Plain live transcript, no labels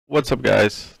What's up,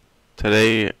 guys?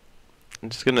 Today I'm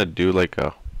just gonna do like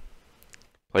a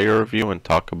player review and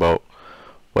talk about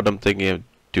what I'm thinking of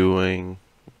doing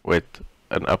with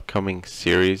an upcoming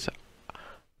series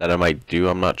that I might do.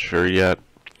 I'm not sure yet.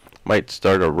 Might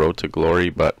start a road to glory,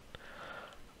 but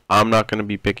I'm not gonna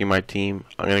be picking my team.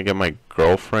 I'm gonna get my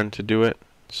girlfriend to do it.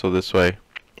 So this way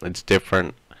it's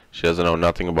different. She doesn't know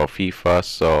nothing about FIFA,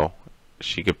 so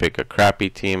she could pick a crappy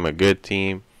team, a good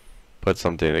team, put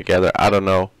something together. I don't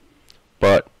know.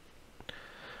 But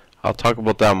I'll talk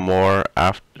about that more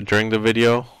after during the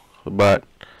video. But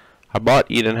I bought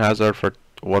Eden Hazard for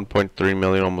 1.3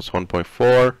 million, almost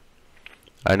 1.4.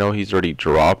 I know he's already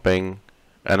dropping,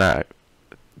 and I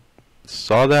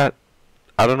saw that.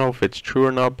 I don't know if it's true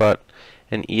or not, but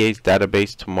in EA's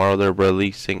database tomorrow they're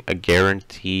releasing a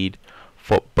guaranteed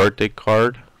birthday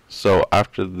card. So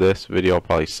after this video, I'll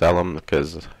probably sell him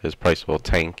because his price will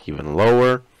tank even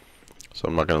lower. So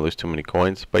I'm not gonna lose too many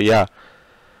coins. But yeah.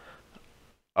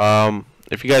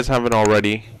 If you guys haven't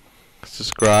already,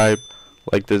 subscribe,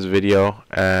 like this video,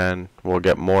 and we'll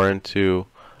get more into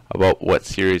about what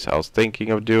series I was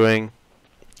thinking of doing.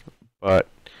 But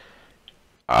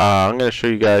I'm going to show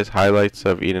you guys highlights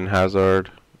of Eden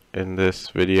Hazard in this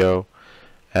video,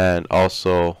 and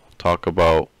also talk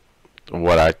about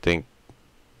what I think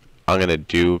I'm going to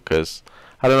do, because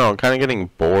I don't know, I'm kind of getting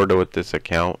bored with this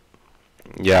account.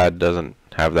 Yeah, it doesn't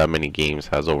have that many games,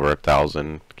 has over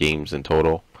 1,000 games in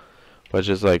total. But it's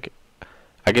just like,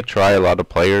 I could try a lot of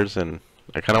players, and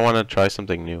I kind of want to try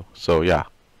something new. So yeah,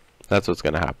 that's what's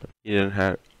going to happen.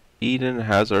 Eden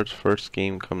Hazard's first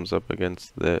game comes up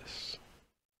against this.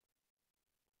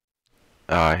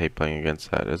 I hate playing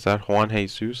against that. Is that Juan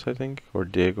Jesus, I think? Or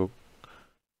Diego?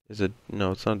 Is it?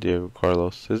 No, it's not Diego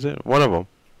Carlos. Is it? One of them.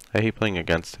 I hate playing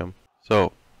against him.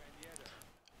 So,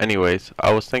 anyways,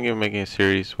 I was thinking of making a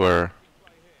series where,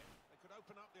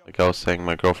 like I was saying,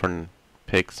 my girlfriend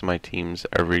picks my teams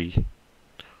every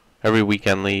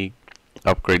weekend league,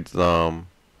 upgrades them.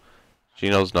 She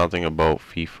knows nothing about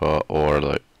FIFA, or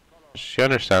like, she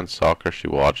understands soccer, she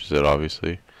watches it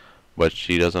obviously, but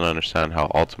she doesn't understand how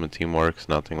Ultimate Team works,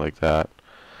 nothing like that.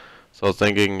 So I was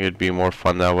thinking it'd be more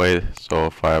fun that way. So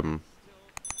if I don't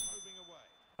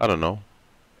know,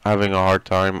 having a hard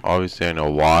time, obviously I know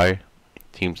why.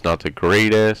 Team's not the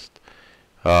greatest.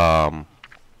 It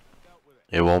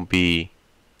won't be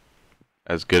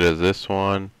as good as this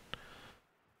one,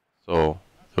 so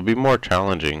it'll be more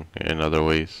challenging in other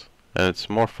ways, and it's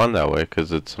more fun that way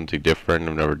because it's something different.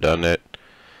 I've never done it,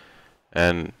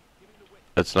 and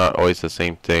it's not always the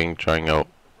same thing. Trying out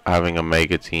having a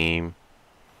mega team,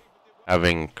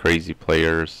 having crazy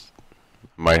players.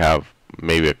 Might have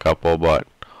maybe a couple, but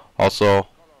also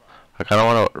I kind of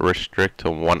want to restrict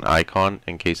to one icon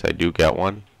in case I do get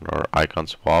one, or icon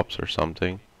swaps or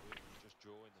something.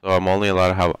 So I'm only allowed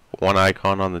to have one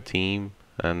icon on the team,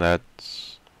 and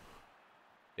that's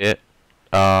it.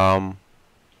 I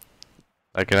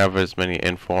can have as many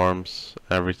informs,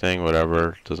 everything,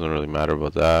 whatever. Doesn't really matter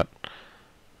about that.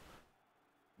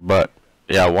 But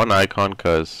yeah, one icon,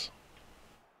 because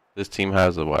this team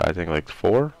has what, I think like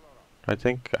 4. I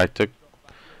think I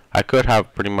could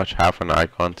have pretty much half an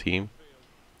icon team,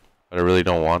 but I really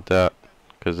don't want that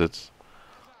because it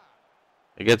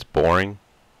gets boring.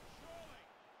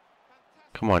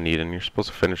 Come on, Eden, you're supposed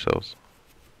to finish those.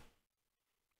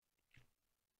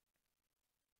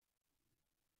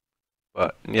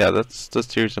 But yeah, that's the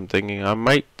series I'm thinking. I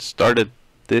might start it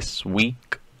this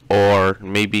week, or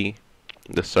maybe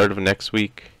the start of next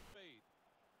week.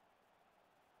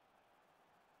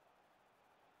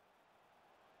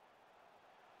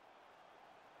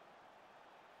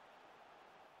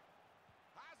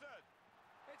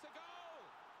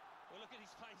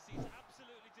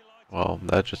 Well,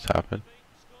 that just happened.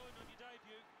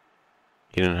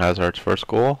 Eden Hazard's first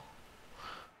goal.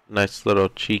 Nice little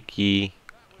cheeky.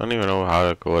 I don't even know how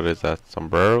to go. What is that?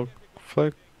 Sombrero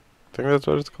flick? I think that's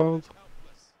what it's called.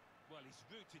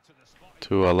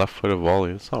 To a left-footed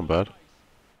volley. It's not bad.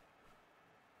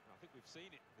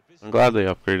 I'm glad they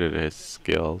upgraded his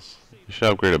skills. You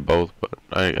should upgrade both, but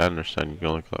I understand you can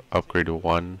only upgrade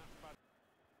one.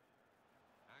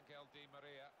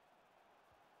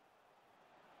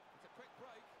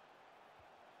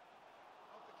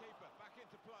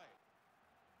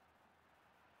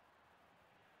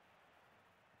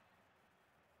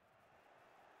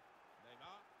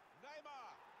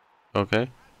 Okay.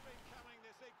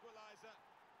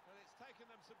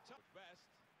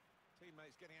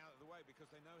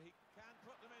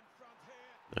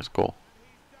 That's cool.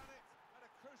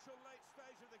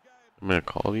 I'm gonna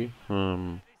call you.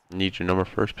 Need your number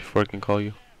first before I can call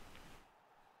you.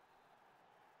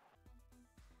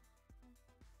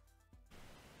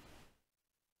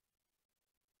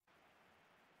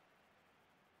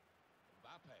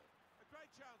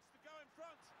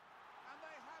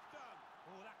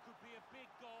 a big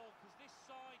goal because this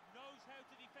side knows how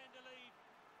to defend a lead.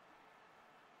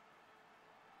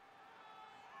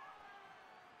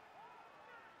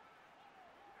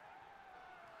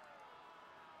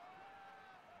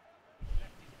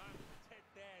 Left his man with the head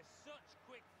there. Such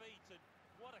quick feet and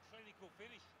what a clinical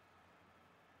finish.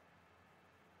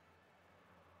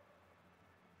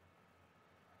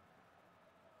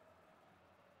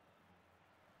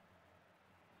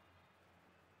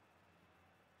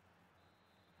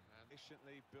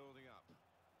 Efficiently building up.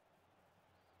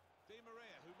 Di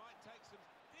Maria, who might take some.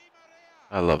 Di Maria!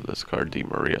 I love this card. Di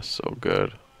Maria, so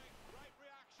good. Great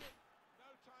reaction. No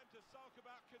time to sulk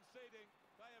about conceding.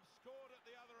 They have scored at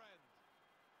the other end.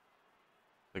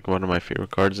 Like one of my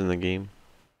favorite cards in the game.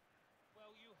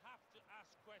 Well, you have to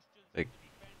ask questions Like, of the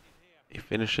defending here. he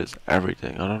finishes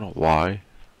everything. I don't know why.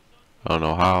 I don't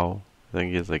know how. I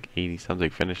think he has like 80 something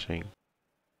finishing.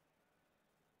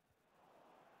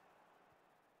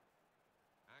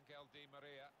 Angel Di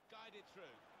Maria guided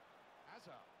through.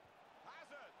 Hazard.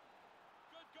 Hazard.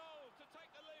 Good goal to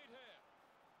take the lead here.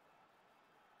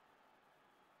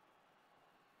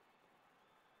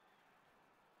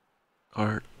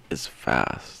 Card is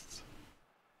fast.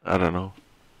 I don't know.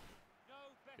 No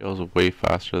He better goes way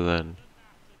faster than than that, and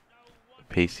no the wonder.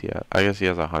 pace he has. I guess he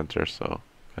has a hunter, so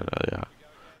kinda yeah. We go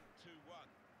again, 2-1.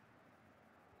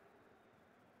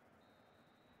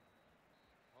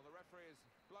 Well, the referee is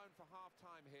blown for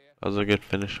half-time here. That was a good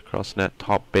finish across net.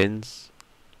 Top bins.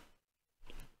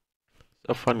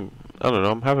 So fun. I don't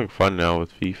know. I'm having fun now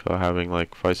with FIFA. Having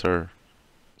like 5-star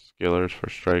skillers for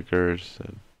strikers,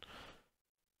 and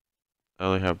I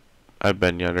only have. I have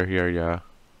Ben Yedder here. Yeah,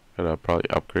 gotta probably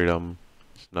upgrade him.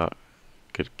 It's not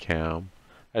good cam.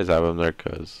 I just have him there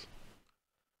because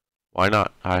why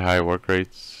not? High work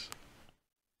rates.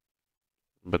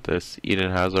 But this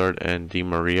Eden Hazard and Di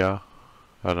Maria,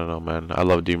 I don't know, man. I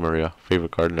love Di Maria.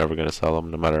 Favorite card. Never gonna sell him,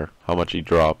 no matter how much he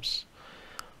drops.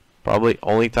 Probably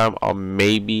only time I'll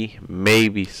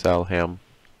maybe sell him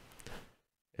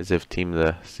is if Team of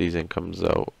the Season comes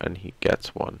out and he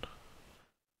gets one.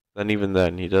 Then even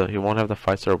then he won't have the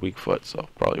 5-star weak foot, so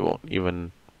probably won't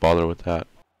even bother with that.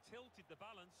 Tilted the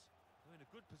balance. We're in a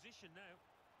good position now.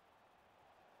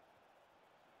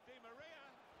 Di Maria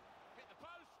hit the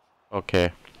post.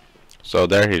 Okay, so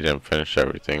there he didn't finish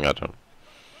everything. I don't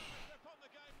Grip on the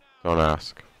game now.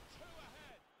 ask. Two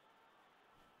ahead.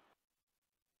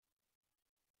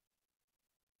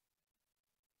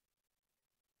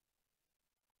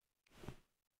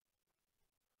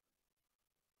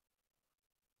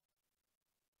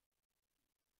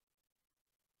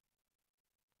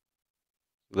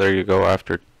 There you go.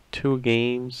 After 2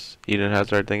 games, Eden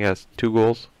Hazard I think has 2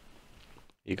 goals.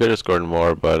 He could have scored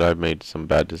more, but I made some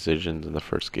bad decisions in the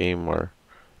first game where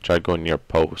I tried going near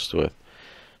post with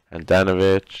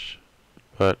Andanovic,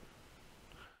 but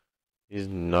he's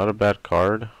not a bad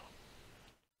card.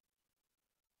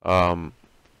 As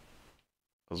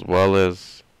well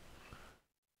as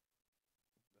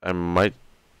I don't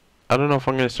know if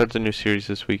I'm gonna start the new series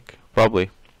this week. Probably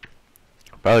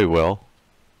will.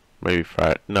 Maybe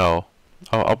Friday. No,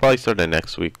 I'll probably start it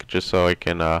next week just so I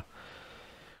can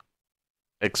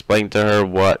explain to her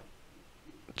what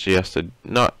she has to,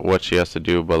 not what she has to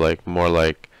do, but like more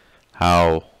like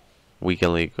how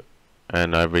Weekend League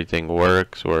and everything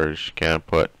works, where she can't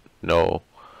put no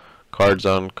cards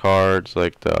on cards,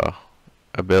 like the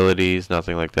abilities,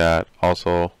 nothing like that.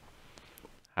 Also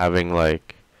having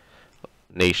like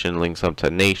nation links up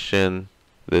to nation.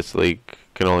 This league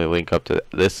can only link up to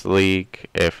this league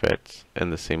if it's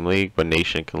in the same league, but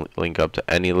nation can link up to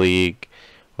any league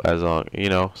as long,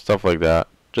 stuff like that.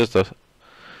 Just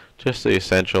the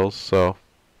essentials. So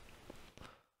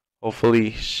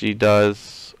hopefully she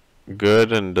does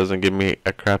good and doesn't give me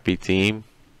a crappy team,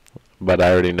 but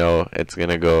I already know it's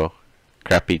gonna go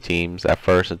crappy teams at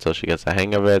first until she gets the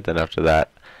hang of it. Then after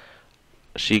that,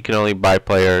 she can only buy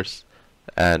players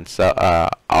and sell.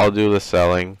 I'll do the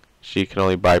selling. She can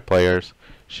only buy players.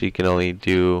 She can only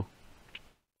do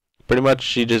pretty much.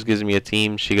 She just gives me a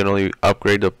team. She can only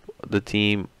upgrade the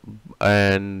team,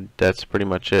 and that's pretty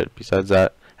much it. Besides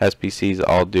that, SPCs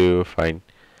I'll do if I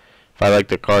like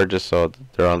the card, just so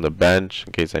they're on the bench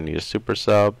in case I need a super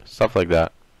sub, stuff like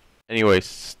that. Anyway,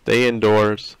 stay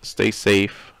indoors, stay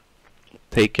safe,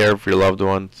 take care of your loved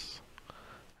ones,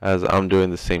 as I'm doing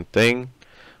the same thing.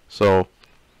 So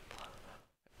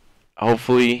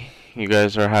hopefully you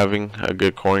guys are having a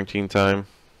good quarantine time.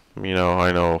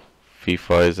 I know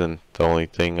FIFA isn't the only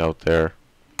thing out there.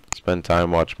 Spend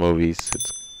time, watch movies.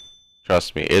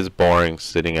 Trust me, it's boring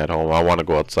sitting at home. I want to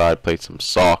go outside, play some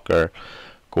soccer,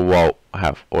 go out,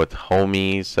 have with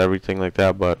homies, everything like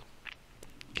that. But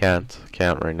Can't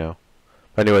right now.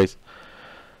 But anyways,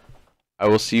 I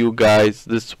will see you guys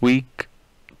this week.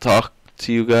 Talk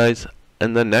to you guys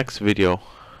in the next video.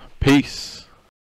 Peace.